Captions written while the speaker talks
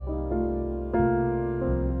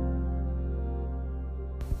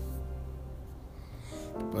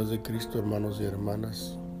Paz de Cristo, hermanos y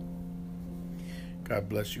hermanas. God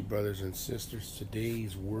bless you, brothers and sisters.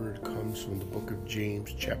 Today's word comes from the book of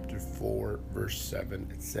James, chapter 4, verse 7.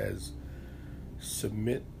 It says,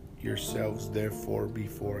 "Submit yourselves, therefore,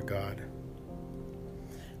 before God.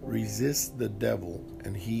 Resist the devil,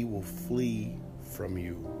 and he will flee from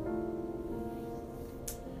you."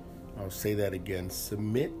 I'll say that again.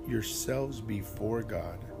 Submit yourselves before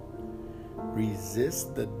God.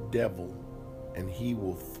 Resist the devil, and he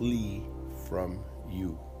will flee from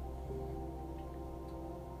you.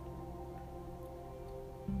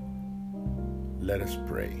 Let us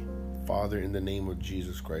pray. Father, in the name of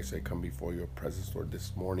Jesus Christ, I come before your presence, Lord,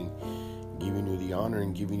 this morning, giving you the honor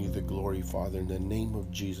and giving you the glory, Father, in the name of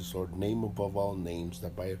Jesus, Lord, name above all names,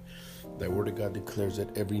 that by thy word of God declares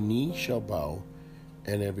that every knee shall bow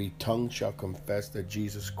and every tongue shall confess that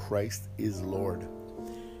Jesus Christ is Lord.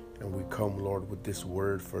 And we come, Lord, with this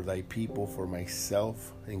word for thy people, for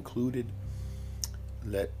myself included.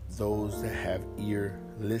 Let those that have ear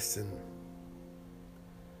listen.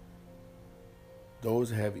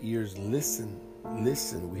 Those that have ears, listen.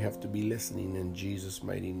 Listen. We have to be listening in Jesus'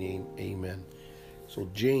 mighty name. Amen. So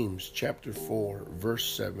James chapter 4, verse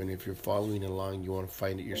 7. If you're following along, you want to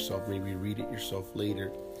find it yourself. Maybe read it yourself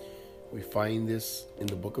later. We find this in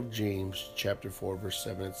the book of James chapter 4, verse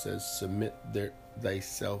 7. It says, "Submit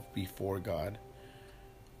thyself before God.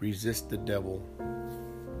 Resist the devil,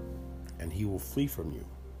 and he will flee from you."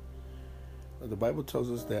 Now, the Bible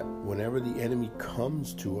tells us that whenever the enemy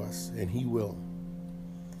comes to us, and he will,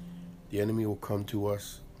 the enemy will come to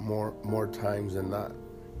us more times than not.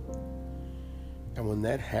 And when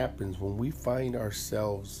that happens, when we find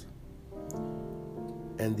ourselves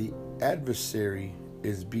and the adversary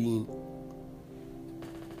is being,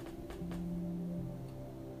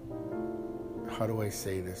 how do I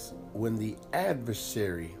say this? When the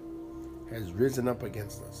adversary has risen up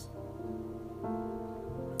against us,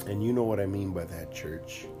 and you know what I mean by that,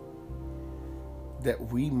 church,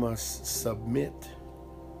 that we must submit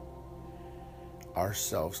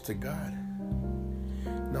ourselves to God.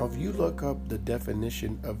 Now, if you look up the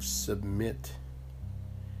definition of submit,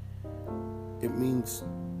 it means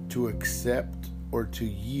to accept or to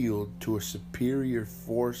yield to a superior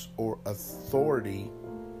force or authority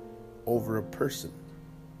over a person.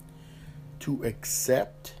 To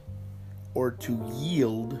accept or to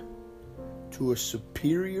yield to a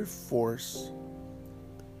superior force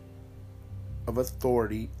of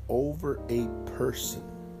authority over a person.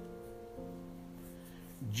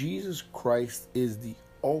 Jesus Christ is the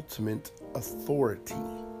ultimate authority.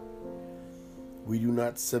 We do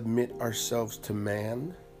not submit ourselves to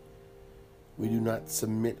man. We do not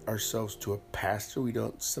submit ourselves to a pastor. We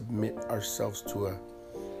don't submit ourselves to an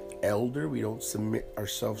elder. We don't submit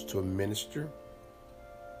ourselves to a minister.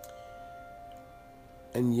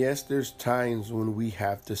 And yes, there's times when we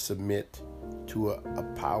have to submit to a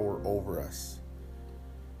power over us.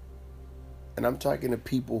 And I'm talking to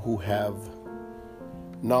people who have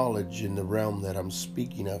knowledge in the realm that I'm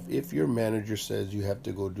speaking of. If your manager says you have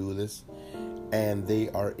to go do this, and they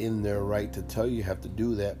are in their right to tell you have to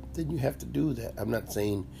do that, then you have to do that. I'm not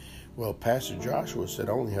saying, well, Pastor Joshua said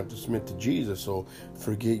I only have to submit to Jesus, so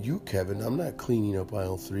forget you, Kevin. I'm not cleaning up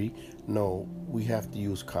aisle 3. No, we have to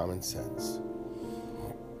use common sense.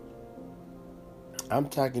 I'm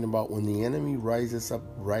talking about when the enemy rises up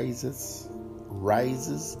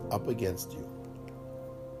against you.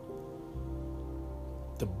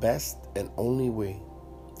 The best and only way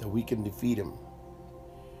that we can defeat him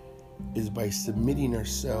is by submitting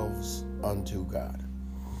ourselves unto God.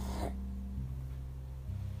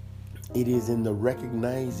 It is in the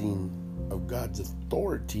recognizing of God's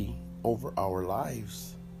authority over our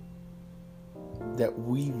lives that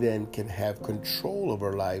we then can have control of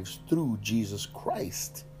our lives through Jesus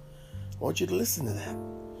Christ. I want you to listen to that.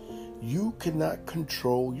 You cannot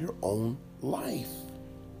control your own life.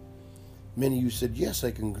 Many of you said, yes,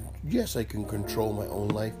 I can control my own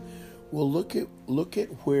life. Well, look at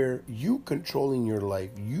where you controlling your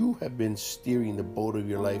life. You have been steering the boat of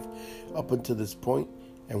your life up until this point,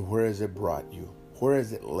 and where has it brought you? Where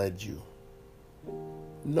has it led you?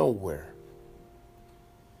 Nowhere.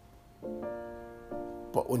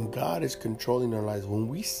 But when God is controlling our lives, when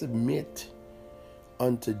we submit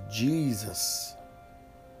unto Jesus,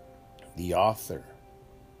 the author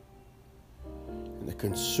and the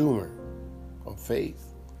consumer of faith,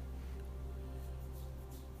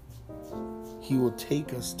 he will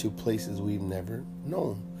take us to places we've never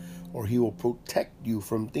known, or he will protect you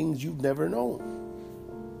from things you've never known.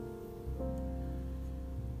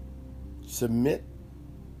 Submit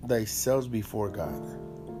thyself before God.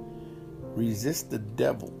 Resist the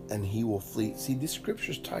devil and he will flee. See, this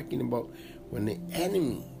scripture is talking about when the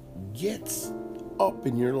enemy gets up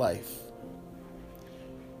in your life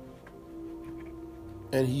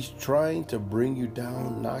and he's trying to bring you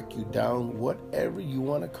down, knock you down, whatever you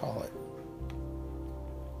want to call it.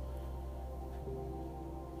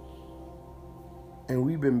 And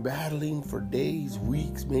we've been battling for days,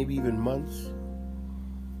 weeks, maybe even months.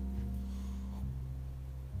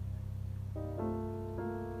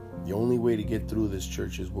 The only way to get through this,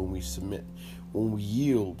 church, is when we submit, when we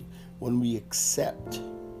yield, when we accept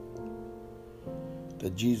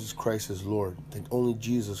that Jesus Christ is Lord, that only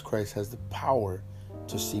Jesus Christ has the power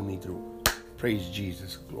to see me through. Praise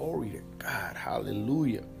Jesus. Glory to God.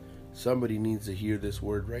 Hallelujah. Somebody needs to hear this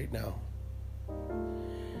word right now.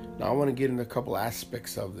 Now, I want to get into a couple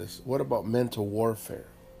aspects of this. What about mental warfare?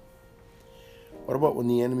 What about when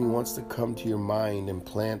the enemy wants to come to your mind and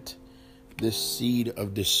plant this seed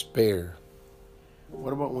of despair?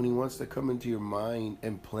 What about when he wants to come into your mind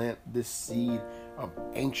and plant this seed of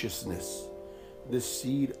anxiousness, this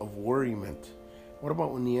seed of worriment? What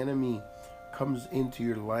about when the enemy comes into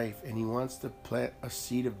your life and he wants to plant a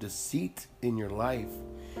seed of deceit in your life,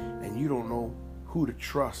 and you don't know who to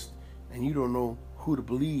trust and you don't know who to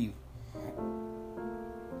believe?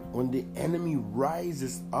 When the enemy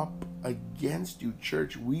rises up against you,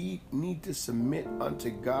 church, we need to submit unto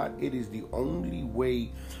God. It is the only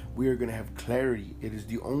way we are going to have clarity. It is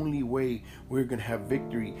the only way we're going to have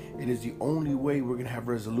victory. It is the only way we're going to have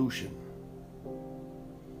resolution.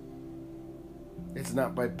 It's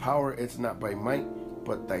not by power, it's not by might,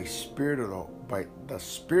 but by the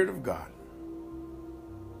Spirit of God.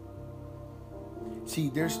 See,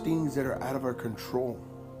 there's things that are out of our control.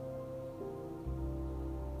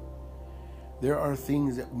 There are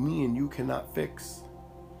things that me and you cannot fix.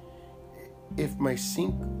 If my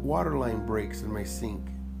sink water line breaks in my sink,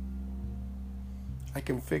 I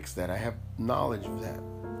can fix that. I have knowledge of that.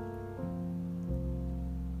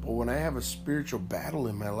 But when I have a spiritual battle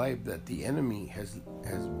in my life that the enemy has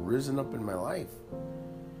risen up in my life,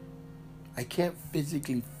 I can't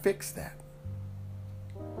physically fix that.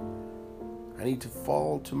 I need to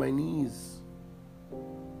fall to my knees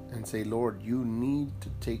and say, Lord, you need to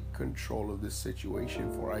take control of this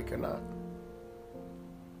situation, for I cannot.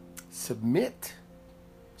 Submit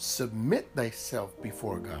thyself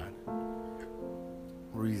before God.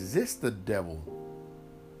 Resist the devil.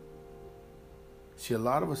 See, a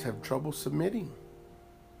lot of us have trouble submitting.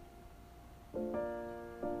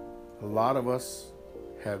 A lot of us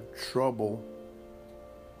have trouble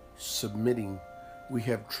submitting. We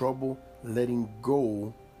have trouble letting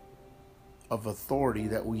go of authority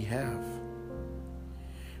that we have.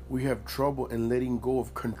 We have trouble in letting go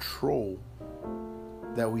of control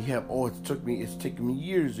that we have. Oh, it's taken me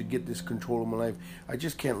years to get this control of my life. I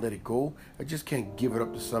just can't let it go. I just can't give it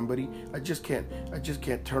up to somebody. I just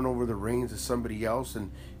can't turn over the reins to somebody else.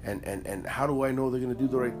 And how do I know they're going to do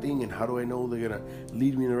the right thing? And how do I know they're going to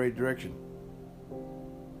lead me in the right direction?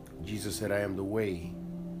 Jesus said, I am the way,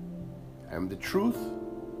 I am the truth,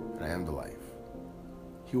 and I am the life.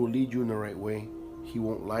 He will lead you in the right way. He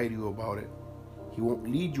won't lie to you about it. He won't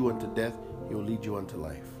lead you unto death. He will lead you unto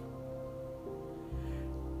life.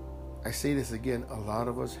 I say this again, a lot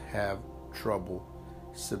of us have trouble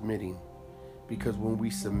submitting, because when we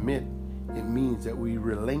submit, it means that we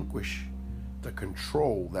relinquish the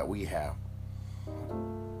control that we have.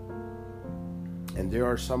 And there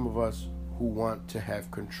are some of us who want to have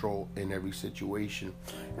control in every situation.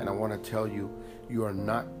 And I want to tell you, you are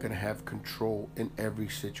not going to have control in every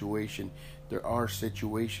situation. There are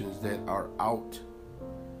situations that are out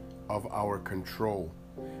of our control,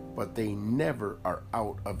 but they never are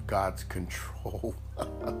out of God's control.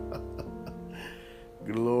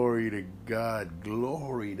 Glory to God.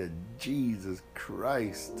 Glory to Jesus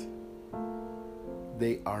Christ.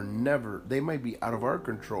 They might be out of our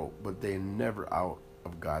control, but they're never out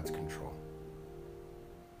of God's control.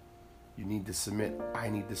 You need to submit. I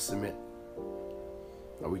need to submit.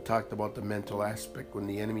 Now, we talked about the mental aspect. When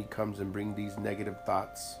the enemy comes and brings these negative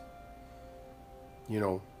thoughts,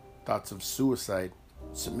 thoughts of suicide,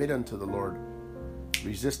 submit unto the Lord.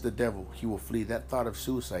 Resist the devil, he will flee. That thought of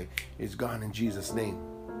suicide is gone in Jesus' name.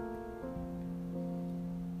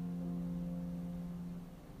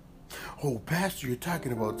 Oh, Pastor, you're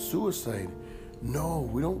talking about suicide. No,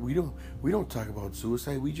 we don't talk about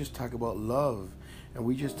suicide. We just talk about love, and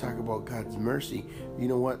we just talk about God's mercy. You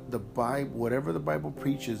know what? The Bible, whatever the Bible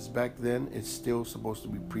preaches back then, it's still supposed to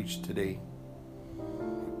be preached today.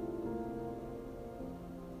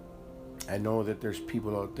 I know that there's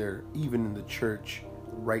people out there, even in the church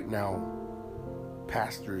right now,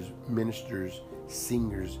 pastors, ministers,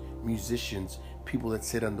 singers, musicians, people that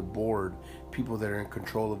sit on the board, people that are in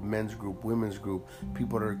control of men's group, women's group,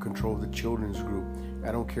 people that are in control of the children's group.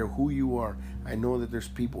 I don't care who you are. I know that there's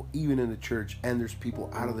people even in the church, and there's people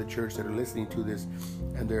out of the church that are listening to this,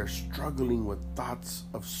 and they're struggling with thoughts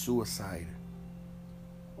of suicide.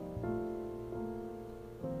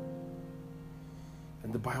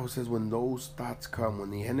 And the Bible says when those thoughts come,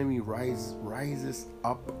 when the enemy rises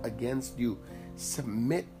up against you,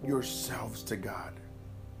 submit yourselves to God.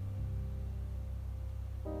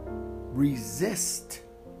 Resist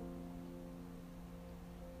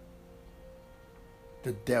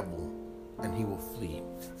the devil and he will flee.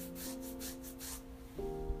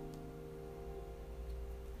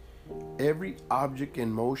 Every object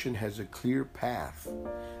in motion has a clear path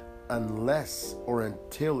unless or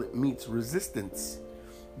until it meets resistance.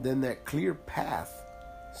 Then that clear path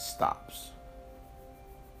stops.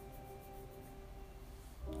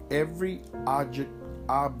 Every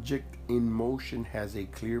object in motion has a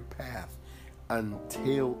clear path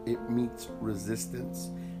until it meets resistance.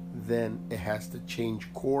 Then it has to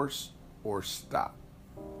change course or stop.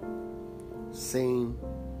 Same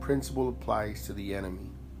principle applies to the enemy.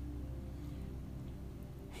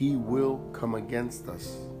 He will come against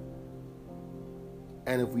us.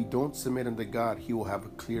 And if we don't submit unto God, he will have a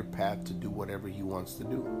clear path to do whatever he wants to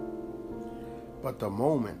do. But the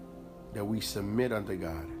moment that we submit unto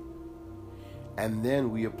God, and then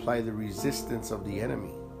we apply the resistance of the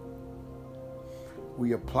enemy,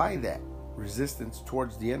 we apply that resistance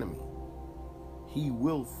towards the enemy, he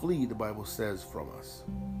will flee, the Bible says, from us.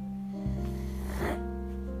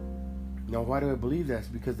 Now, why do I believe that? It's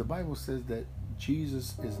because the Bible says that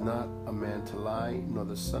Jesus is not a man to lie, nor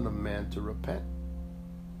the Son of Man to repent.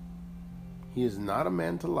 He is not a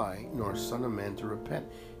man to lie, nor a son of man to repent.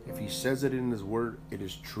 If he says it in his word, it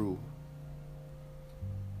is true.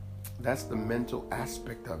 That's the mental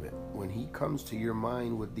aspect of it. When he comes to your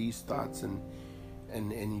mind with these thoughts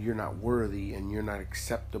and you're not worthy and you're not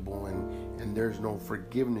acceptable and there's no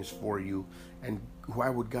forgiveness for you, and why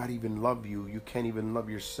would God even love you? You can't even love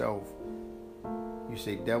yourself. You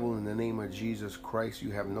say, devil, in the name of Jesus Christ,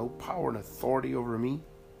 you have no power and authority over me.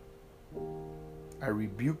 I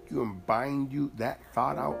rebuke you and bind you, that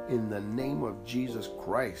thought out, in the name of Jesus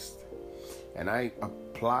Christ. And I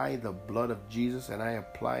apply the blood of Jesus, and I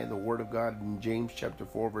apply the word of God in James chapter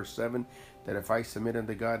 4 verse 7, that if I submit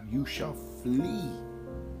unto God, you shall flee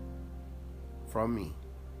from me.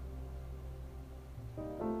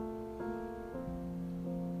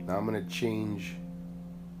 Now I'm going to change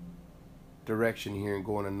direction here and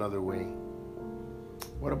go in another way.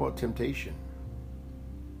 What about temptation?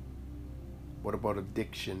 What about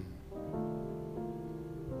addiction?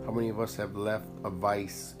 How many of us have left a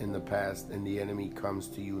vice in the past and the enemy comes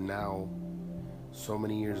to you now, so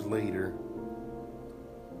many years later,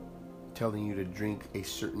 telling you to drink a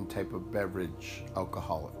certain type of beverage,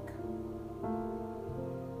 alcoholic?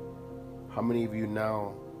 How many of you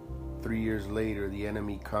now, 3 years later, the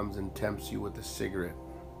enemy comes and tempts you with a cigarette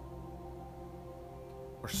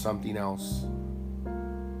or something else?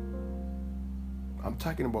 I'm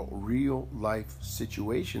talking about real life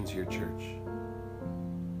situations here, church.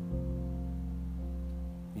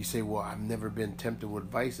 You say, well, I've never been tempted with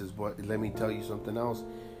vices, but let me tell you something else.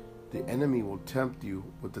 The enemy will tempt you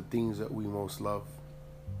with the things that we most love.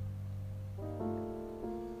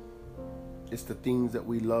 It's the things that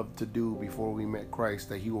we loved to do before we met Christ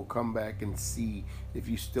that he will come back and see if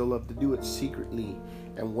you still love to do it secretly.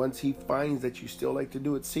 And once he finds that you still like to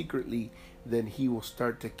do it secretly, then he will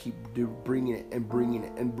start to keep bringing it and bringing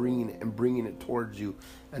it and bringing it and bringing it towards you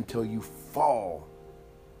until you fall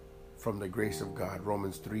from the grace of God.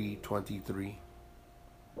 Romans 3:23.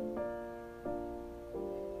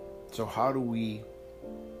 So how do we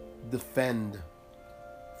defend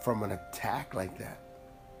from an attack like that?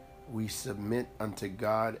 We submit unto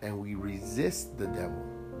God and we resist the devil.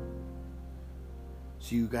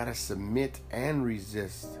 So you got to submit and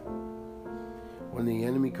resist. When the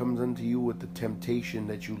enemy comes unto you with the temptation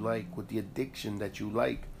that you like, with the addiction that you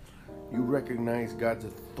like, you recognize God's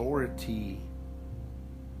authority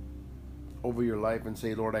over your life and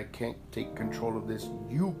say, Lord, I can't take control of this.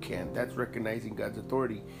 You can. That's recognizing God's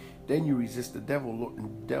authority. Then you resist the devil.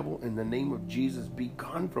 Lord, devil, in the name of Jesus, be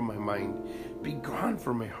gone from my mind. Be gone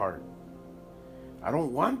from my heart. I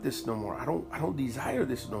don't want this no more. I don't desire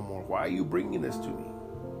this no more. Why are you bringing this to me?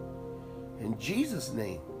 In Jesus'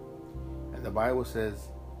 name. And the Bible says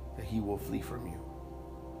that he will flee from you.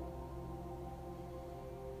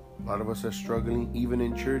 A lot of us are struggling, even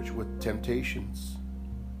in church, with temptations.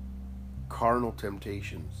 Carnal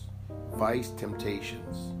temptations. Vice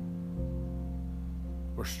temptations.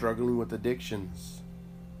 or struggling with addictions.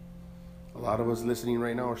 A lot of us listening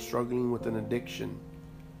right now are struggling with an addiction.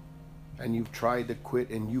 And you've tried to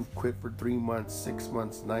quit, and you've quit for 3 months, 6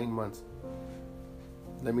 months, 9 months.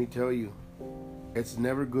 Let me tell you, it's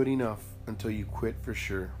never good enough until you quit for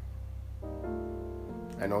sure.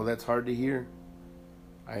 I know that's hard to hear.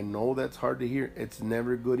 I know that's hard to hear. It's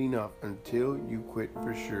never good enough until you quit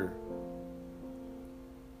for sure.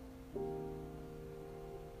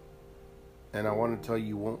 And I want to tell you,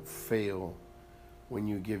 you won't fail when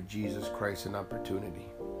you give Jesus Christ an opportunity.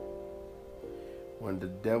 When the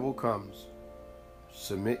devil comes,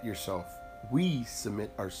 submit yourself. We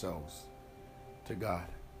submit ourselves to God.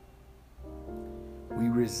 We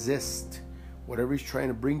resist whatever he's trying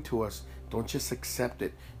to bring to us. Don't just accept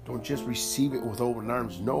it. Don't just receive it with open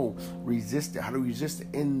arms. No, resist it. How do we resist it?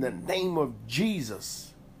 In the name of Jesus.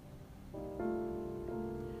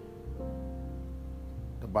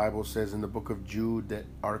 The Bible says in the book of Jude that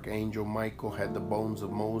Archangel Michael had the bones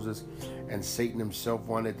of Moses, and Satan himself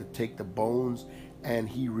wanted to take the bones, and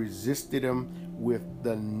he resisted him with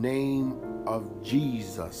the name of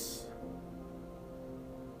Jesus.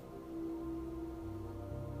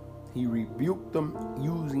 He rebuked them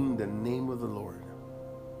using the name of the Lord.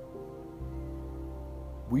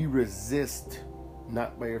 We resist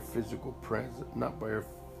not by our physical presence, not by our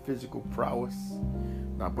physical prowess,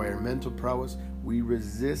 not by our mental prowess. We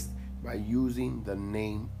resist by using the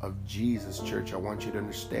name of Jesus, church. I want you to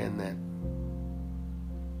understand that.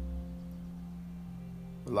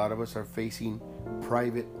 A lot of us are facing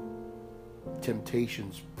private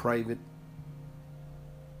temptations, private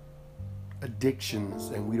addictions,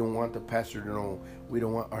 and we don't want the pastor to know. We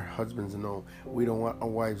don't want our husbands to know. We don't want our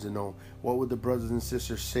wives to know. What would the brothers and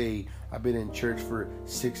sisters say? I've been in church for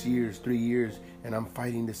 6 years, 3 years, and I'm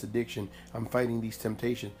fighting this addiction. I'm fighting these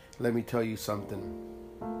temptations. Let me tell you something.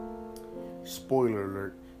 Spoiler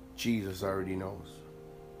alert, Jesus already knows.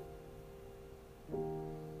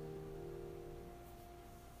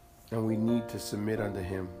 And we need to submit unto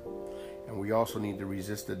him. And we also need to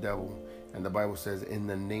resist the devil. And the Bible says, in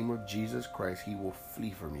the name of Jesus Christ, he will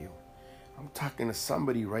flee from you. I'm talking to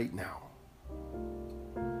somebody right now.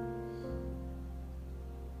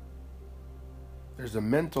 There's a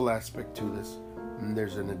mental aspect to this, and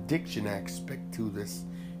there's an addiction aspect to this,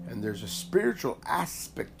 and there's a spiritual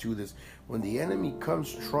aspect to this. When the enemy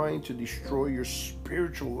comes trying to destroy your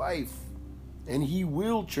spiritual life, and he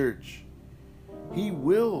will, church, he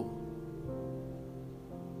will.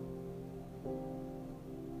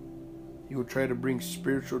 He will try to bring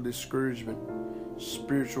spiritual discouragement,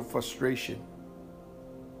 spiritual frustration.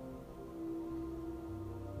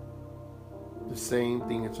 The same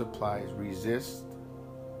thing it applies. Resist,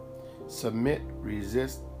 submit,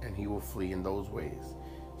 resist, and he will flee in those ways.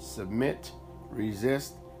 Submit,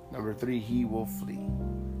 resist. Number 3, he will flee.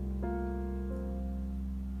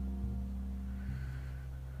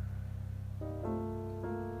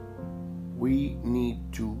 We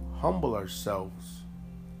need to humble ourselves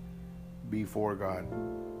before God.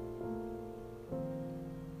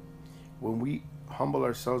 When we humble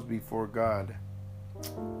ourselves before God,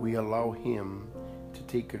 we allow him to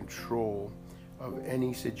take control of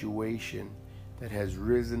any situation that has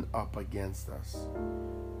risen up against us,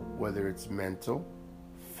 whether it's mental,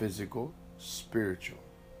 physical, spiritual.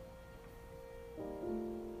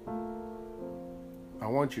 I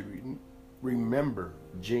want you to remember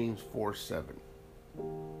James 4:7.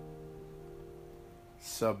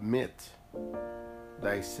 Submit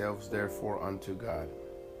thyself therefore unto God.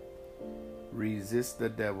 Resist the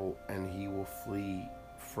devil, and he will flee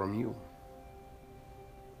from you.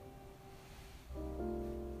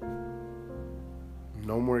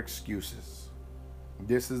 No more excuses.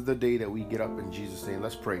 This is the day that we get up in Jesus' name.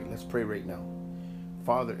 Let's pray. Let's pray right now.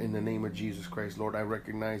 Father, in the name of Jesus Christ, Lord, I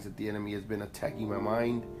recognize that the enemy has been attacking my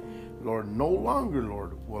mind. Lord, no longer,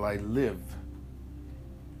 Lord, will I live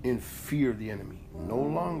in fear of the enemy. No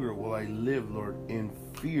longer will I live, Lord, in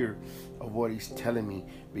fear of what he's telling me,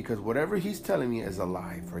 because whatever he's telling me is a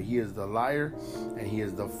lie, for he is the liar and he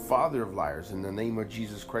is the father of liars. In the name of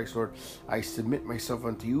Jesus Christ, Lord, I submit myself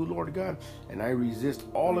unto you, Lord God, and I resist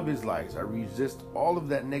all of his lies. I resist all of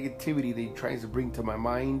that negativity that he tries to bring to my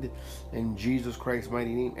mind in Jesus Christ's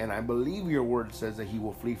mighty name. And I believe your word says that he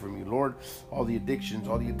will flee from you, Lord. All the addictions,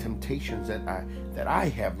 all the temptations that I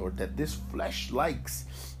have, Lord, that this flesh likes,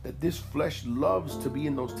 that this flesh loves to be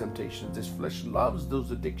in those temptations. This flesh loves those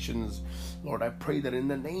addictions. Lord, I pray that in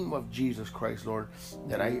the name of Jesus Christ, Lord,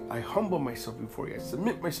 that I humble myself before you. I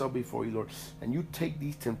submit myself before you, Lord, and you take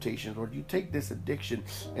these temptations, Lord. You take this addiction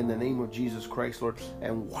in the name of Jesus Christ, Lord,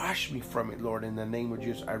 and wash me from it, Lord. In the name of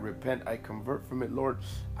Jesus, I repent. I convert from it, Lord.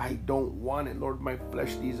 I don't want it, Lord. My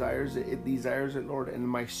flesh desires it. It desires it, Lord. And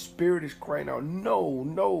my spirit is crying out, no,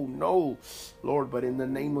 no, no, Lord. But in the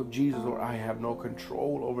name of Jesus, Lord, I have no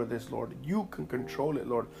control over this, Lord. You can control it,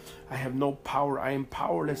 Lord. I have no power. I am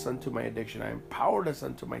powerless unto my addiction. I am powerless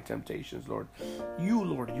unto my temptations, Lord. You,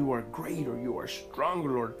 Lord, you are greater. You are stronger,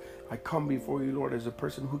 Lord. I come before you, Lord, as a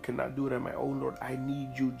person who cannot do it on my own, Lord. I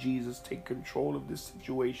need you, Jesus. Take control of this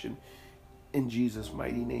situation. In Jesus'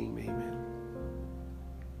 mighty name, amen.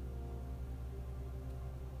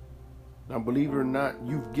 Now, believe it or not,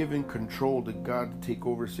 you've given control to God to take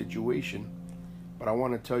over a situation. But I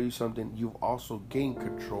want to tell you something. You've also gained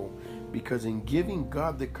control. Because in giving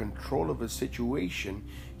God the control of a situation,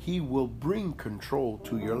 He will bring control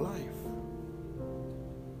to your life.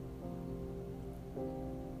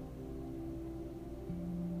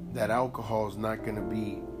 That alcohol is not going to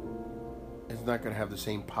be, it's not going to have the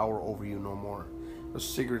same power over you no more. The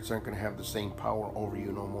cigarettes aren't going to have the same power over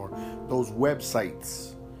you no more. Those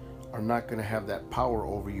websites are not going to have that power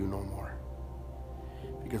over you no more.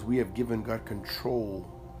 Because we have given God control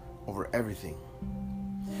over everything.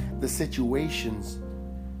 The situations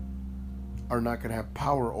are not going to have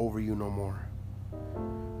power over you no more.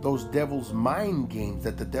 Those devil's mind games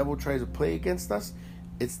that the devil tries to play against us,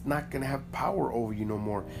 it's not going to have power over you no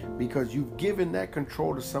more, because you've given that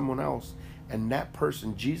control to someone else, and that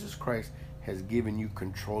person, Jesus Christ, has given you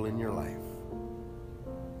control in your life.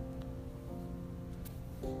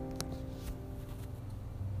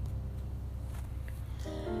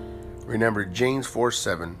 Remember James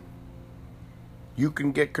 4:7. You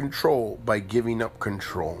can get control by giving up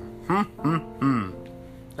control.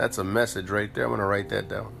 That's a message right there. I'm going to write that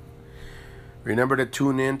down. Remember to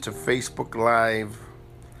tune in to Facebook Live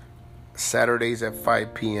Saturdays at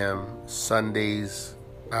 5 p.m. Tuesdays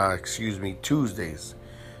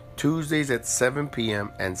at 7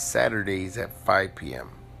 p.m. and Saturdays at 5 p.m.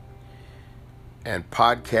 And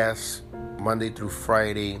podcasts Monday through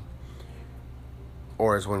Friday.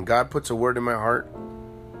 Or as when God puts a word in my heart,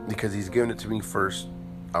 because He's given it to me first,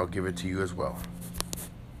 I'll give it to you as well.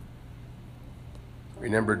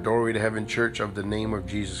 Remember, Doorway to Heaven Church of the name of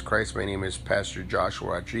Jesus Christ. My name is Pastor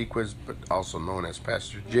Joshua Rodriguez, but also known as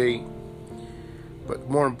Pastor J. But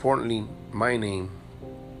more importantly, my name,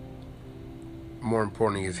 more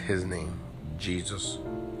importantly, is His name, Jesus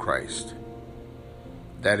Christ.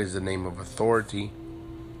 That is the name of authority.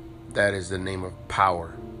 That is the name of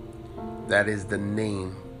power. That is the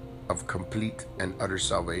name of complete and utter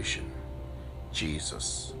salvation.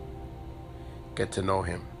 Jesus. Get to know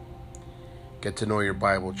Him. Get to know your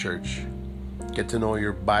Bible, church. Get to know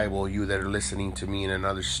your Bible, you that are listening to me in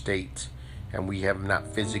another state and we have not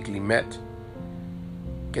physically met.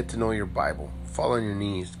 Get to know your Bible. Fall on your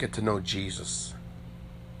knees. Get to know Jesus.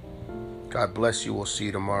 God bless you. We'll see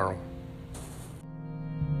you tomorrow.